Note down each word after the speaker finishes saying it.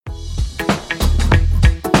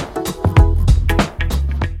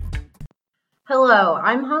Hello,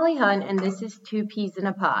 I'm Holly Hunt, and this is Two Peas in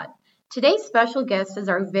a Pod. Today's special guest is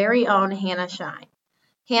our very own Hannah Shine.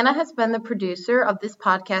 Hannah has been the producer of this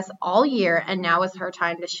podcast all year, and now is her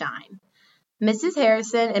time to shine. Mrs.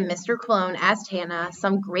 Harrison and Mr. Cologne asked Hannah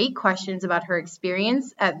some great questions about her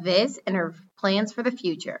experience at Viz and her plans for the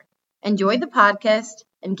future. Enjoy the podcast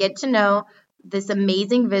and get to know this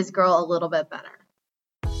amazing Viz girl a little bit better.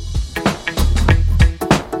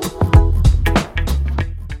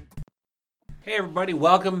 Hey everybody,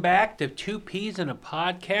 welcome back to Two Peas in a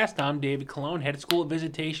Podcast. I'm David Cologne, head of school at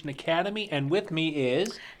Visitation Academy, and with me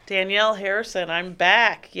is... Danielle Harrison. I'm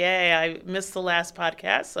back. Yay, I missed the last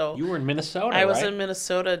podcast. So You were in Minnesota, I was right? in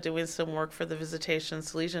Minnesota doing some work for the Visitation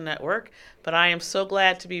Salesian Network, but I am so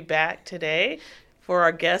glad to be back today for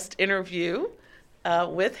our guest interview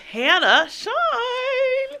with Hannah Shine.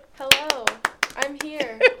 Hello, I'm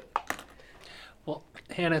here. Well,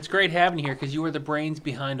 Hannah, it's great having you here because you were the brains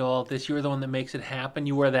behind all of this. You were the one that makes it happen.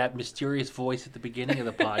 You were that mysterious voice at the beginning of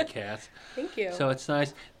the podcast. Thank you. So it's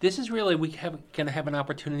nice. This is really, going to have an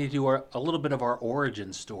opportunity to do a little bit of our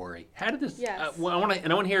origin story. How did this, Yes. I want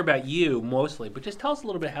to hear about you mostly, but just tell us a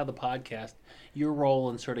little bit how the podcast, your role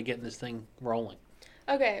in sort of getting this thing rolling.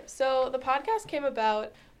 Okay, so the podcast came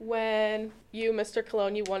about when you, Mr.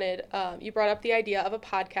 Cologne, you brought up the idea of a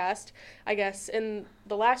podcast, I guess, in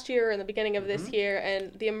the last year and the beginning of this year,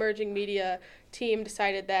 and the emerging media team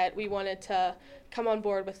decided that we wanted to come on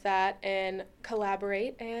board with that and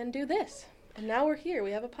collaborate and do this. And now we're here.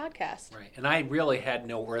 We have a podcast. Right, and I really had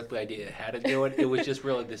no earthly idea how to do it. It was just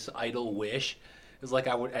really this idle wish. It was like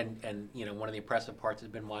I would, and you know, one of the impressive parts has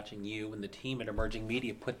been watching you and the team at Emerging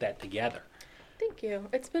Media put that together. Thank you.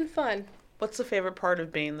 It's been fun. What's the favorite part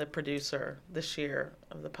of being the producer this year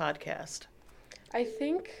of the podcast? I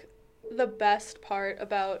think the best part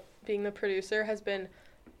about being the producer has been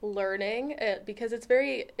learning it because it's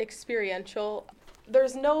very experiential.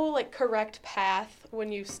 There's no correct path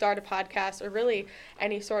when you start a podcast or really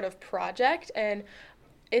any sort of project, and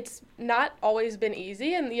it's not always been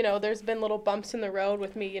easy, and there's been little bumps in the road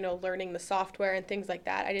with me learning the software and things like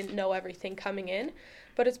that. I didn't know everything coming in,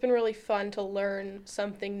 but it's been really fun to learn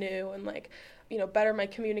something new and better my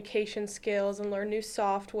communication skills and learn new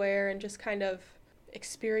software and just kind of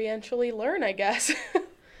experientially learn, I guess.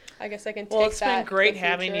 I guess I can take that. Well, it's been great to the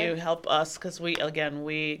having future. you help us because we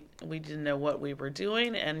didn't know what we were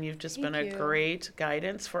doing, and you've just been a Thank you. great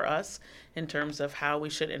guidance for us in terms of how we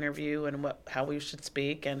should interview and how we should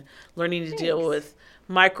speak and learning to deal Thanks. with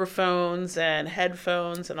microphones and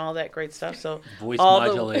headphones and all that great stuff. So Voice all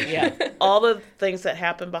modulation. all the things that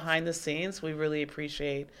happen behind the scenes, we really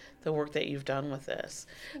appreciate the work that you've done with this.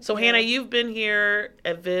 So you. Hannah, you've been here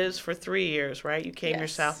at Viz for 3 years, right? You came your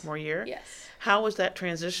Yes. sophomore year. Yes. How was that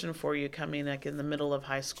transition for you coming in the middle of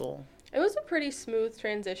high school? It was a pretty smooth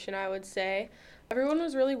transition, I would say. Everyone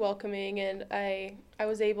was really welcoming, and I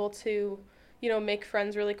was able to, make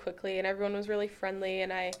friends really quickly, and everyone was really friendly,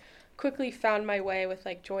 and I quickly found my way with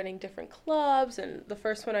joining different clubs, and the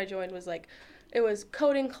first one I joined was it was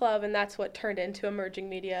coding club, and that's what turned into emerging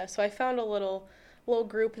media. So I found a little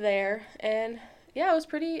group there, and yeah, it was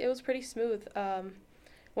pretty smooth.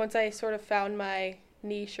 Once I sort of found my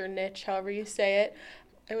niche or niche, however you say it,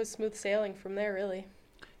 it was smooth sailing from there, really.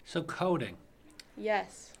 So coding.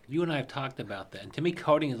 Yes. You and I have talked about that. And to me,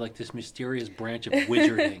 coding is like this mysterious branch of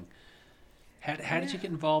wizarding. How did you get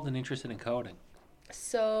involved and interested in coding?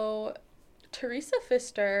 So Teresa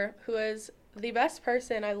Pfister, who is the best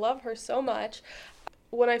person, I love her so much.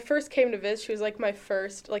 When I first came to Viz, she was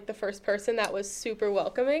the first person that was super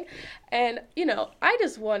welcoming. And, I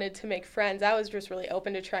just wanted to make friends. I was just really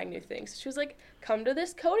open to trying new things. She was like, come to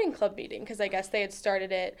this coding club meeting, because I guess they had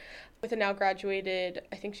started it with a now graduated,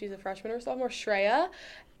 I think she's a freshman or sophomore, Shreya.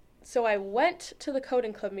 So I went to the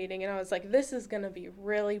coding club meeting, and I was like, this is going to be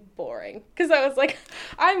really boring. Because I was like,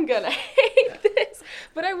 I'm going to hate this.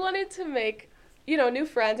 But I wanted to make, new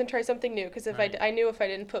friends and try something new. Because I knew if I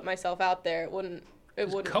didn't put myself out there, it wouldn't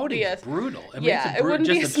Coding be is brutal. I mean, yeah, it's it wouldn't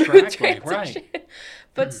just be a smooth abstractly, transition. right?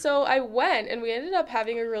 But so I went, and we ended up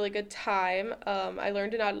having a really good time. I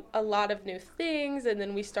learned a lot of new things, and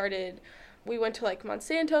then we went to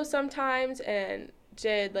Monsanto sometimes and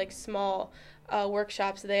did small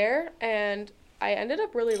workshops there, and I ended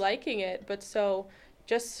up really liking it. But so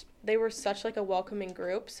they were such a welcoming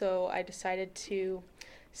group, so I decided to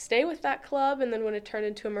stay with that club, and then when it turned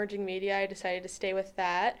into emerging media, I decided to stay with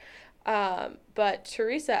that. But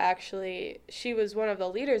Teresa, actually, she was one of the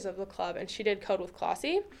leaders of the club, and she did Code with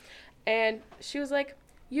Clossy, and she was like,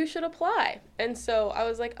 you should apply. And so I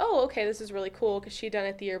was like, oh, okay, this is really cool, because she'd done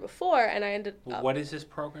it the year before, and I ended up... What is this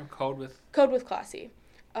program, Code with Code with Clossy.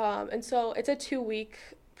 And so it's a 2-week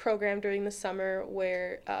program during the summer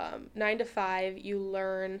where 9 to 5 you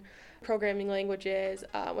learn programming languages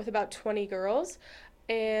with about 20 girls.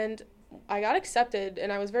 And I got accepted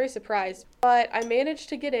and I was very surprised. But I managed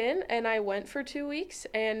to get in and I went for 2 weeks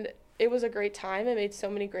and it was a great time. I made so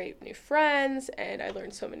many great new friends and I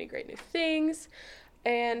learned so many great new things.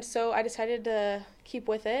 And so I decided to keep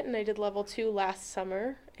with it, and I did level 2 last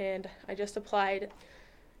summer, and I just applied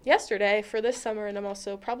yesterday for this summer, and I'm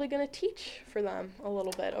also probably going to teach for them a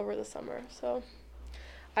little bit over the summer. So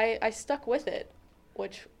I stuck with it,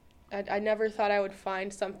 which I never thought I would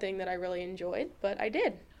find something that I really enjoyed, but I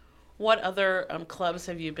did. What other clubs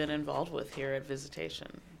have you been involved with here at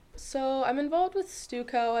Visitation? So I'm involved with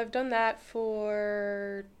Stuco. I've done that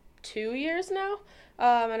for 2 years now.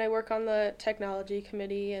 And I work on the technology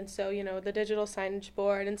committee, and so, the digital signage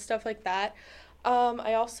board and stuff like that.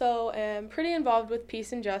 I also am pretty involved with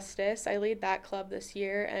Peace and Justice. I lead that club this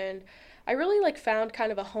year, and I really found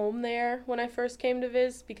kind of a home there when I first came to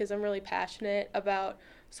Viz because I'm really passionate about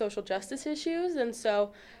social justice issues, and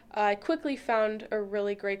so I quickly found a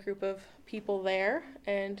really great group of people there,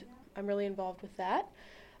 and I'm really involved with that.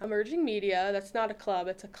 Emerging Media, that's not a club,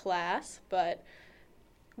 it's a class, but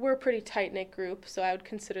we're a pretty tight-knit group, so I would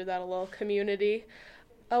consider that a little community.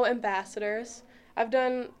 Oh, ambassadors. I've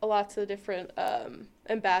done lots of different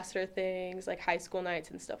ambassador things, like high school nights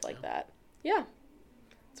and stuff like that. Yeah,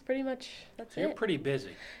 that's pretty much, that's So it. you're pretty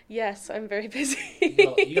busy. Yes, I'm very busy.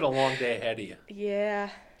 You got a long day ahead of you. Yeah.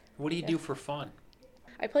 What do you do for fun?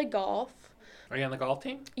 I play golf. Are you on the golf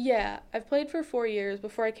team? Yeah, I've played for 4 years.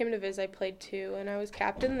 Before I came to Viz, I played 2, and I was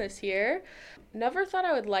captain this year. Never thought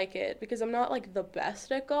I would like it because I'm not the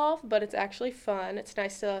best at golf, but it's actually fun. It's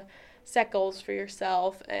nice to set goals for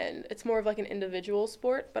yourself, and it's more of an individual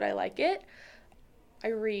sport, but I like it. I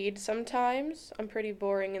read sometimes. I'm pretty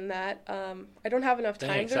boring in that. I don't have enough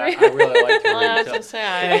time Thanks. to read. I really like to read. I was so going to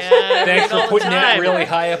say, thanks for putting that really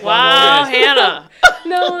high up Wow, on the list. Hannah.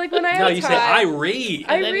 No, when I have No, time. you said, I read.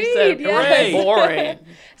 I And then read, you said, yes. boring.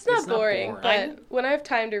 It's not It's not boring, boring. but when I have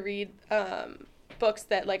time to read books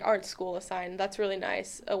that aren't school assigned, that's really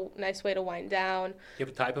nice. A nice way to wind down. You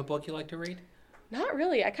have a type of book you like to read? Not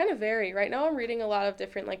really. I kind of vary. Right now I'm reading a lot of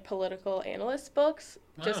different political analyst books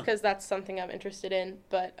just Wow. because that's something I'm interested in,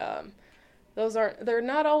 but they're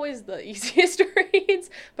not always the easiest reads,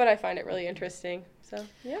 but I find it really interesting. So,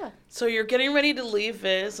 yeah. So you're getting ready to leave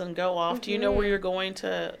Viz and go off. Do you know where you're going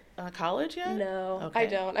to college yet? No, Okay. I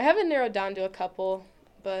don't. I haven't narrowed down to a couple,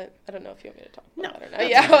 but I don't know if you want me to talk about that or not. that's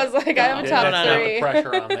Yeah, okay. I was like, I have a No, top no, That's no. not the three.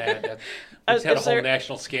 pressure on that. We've had a Is whole there-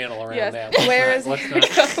 national scandal around Yes. that. Where is let's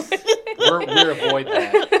it not, we're avoid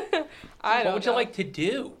that. I don't What would you know. like to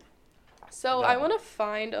do? So No. I want to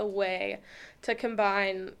find a way to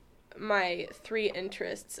combine my 3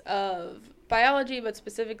 interests of biology, but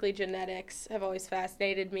specifically genetics have always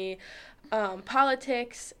fascinated me,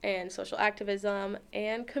 politics and social activism,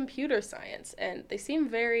 and computer science. And they seem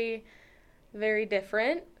very, very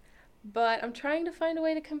different, but I'm trying to find a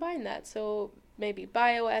way to combine that. So maybe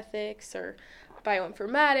bioethics or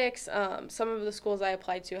bioinformatics. Some of the schools I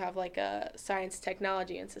applied to have a science,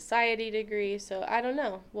 technology, and society degree. So I don't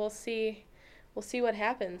know. We'll see what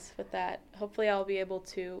happens with that. Hopefully I'll be able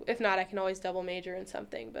to, if not, I can always double major in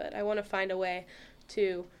something, but I want to find a way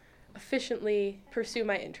to efficiently pursue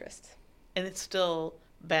my interests. And it's still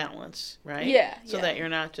balanced, right? Yeah, So yeah. that you're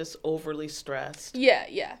not just overly stressed. Yeah.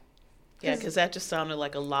 Yeah, because that just sounded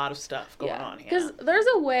like a lot of stuff going on here. Because there's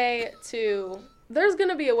going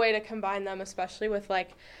to be a way to combine them, especially with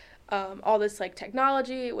all this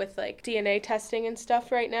technology with DNA testing and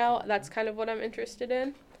stuff right now. That's kind of what I'm interested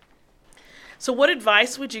in. So what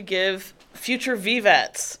advice would you give future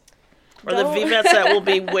VVETs? Or Don't- the VVETs that will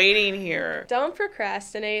be waiting here? Don't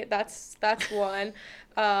procrastinate. That's one.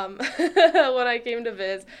 When I came to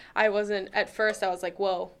Viz, I wasn't, at first I was like,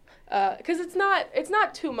 whoa. Because it's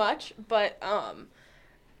not too much, but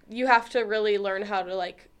you have to really learn how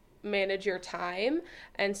to manage your time.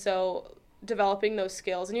 And so developing those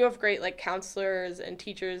skills, and you have great counselors and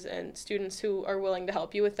teachers and students who are willing to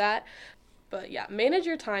help you with that. But yeah, manage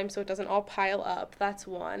your time so it doesn't all pile up. That's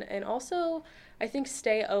one. And also, I think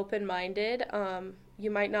stay open-minded.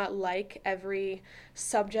 You might not like every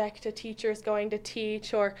subject a teacher is going to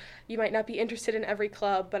teach, or you might not be interested in every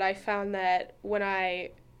club, but I found that when I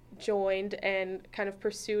joined and kind of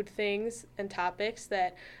pursued things and topics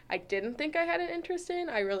that I didn't think I had an interest in,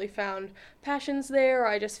 I really found passions there, or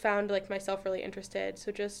I just found myself really interested.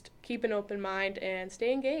 So just keep an open mind and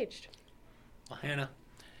stay engaged. Well, Hannah,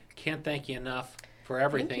 can't thank you enough for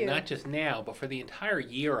everything, you. not just now, but for the entire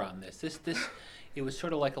year on this. It was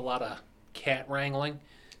sort of like a lot of cat wrangling.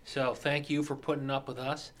 So thank you for putting up with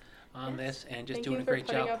us. on this and just Thank doing you a for great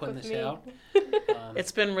putting job up putting with this me. out.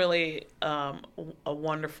 It's been really a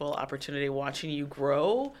wonderful opportunity watching you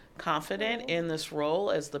grow confident in this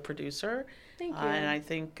role as the producer. Thank you. And I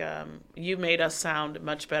think you made us sound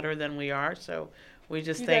much better than we are. So we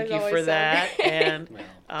just You thank guys you always for sound that. great. And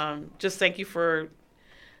Well, just thank you for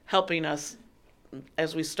helping us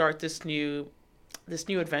as we start this new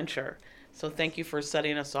adventure. So thank you for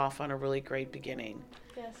setting us off on a really great beginning.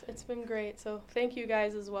 Yes, it's been great. So thank you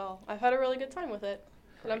guys as well. I've had a really good time with it.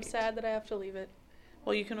 And I'm Great. sad that I have to leave it.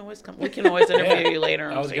 Well, you can always come. We can always interview you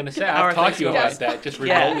later. I was and going to see say, how our I've talked to you things go. about that, just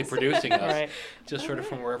remotely Yes. producing us, Right. just sort of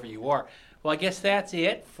from wherever you are. Well, I guess that's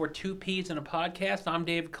it for Two Peas in a Podcast. I'm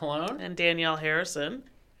David Colon. And Danielle Harrison.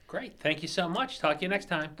 Great. Thank you so much. Talk to you next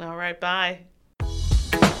time. All right, bye.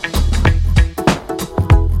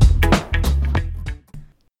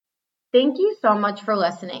 Thank you so much for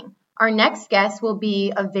listening. Our next guest will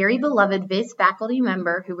be a very beloved Viz faculty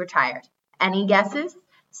member who retired. Any guesses?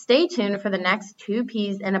 Stay tuned for the next Two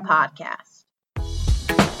Peas in a Podcast.